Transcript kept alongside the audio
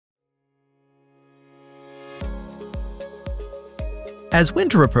As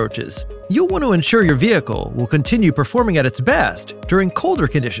winter approaches, you'll want to ensure your vehicle will continue performing at its best during colder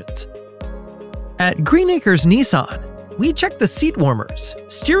conditions. At Greenacres Nissan, we check the seat warmers,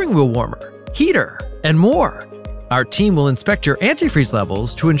 steering wheel warmer, heater, and more. Our team will inspect your antifreeze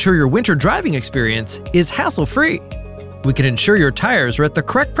levels to ensure your winter driving experience is hassle-free. We can ensure your tires are at the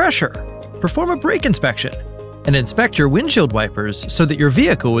correct pressure, perform a brake inspection, and inspect your windshield wipers so that your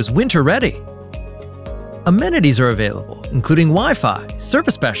vehicle is winter-ready. Amenities are available, including Wi-Fi,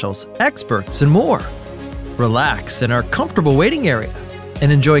 service specials, experts, and more. Relax in our comfortable waiting area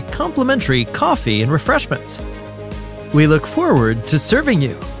and enjoy complimentary coffee and refreshments. We look forward to serving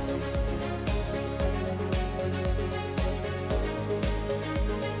you.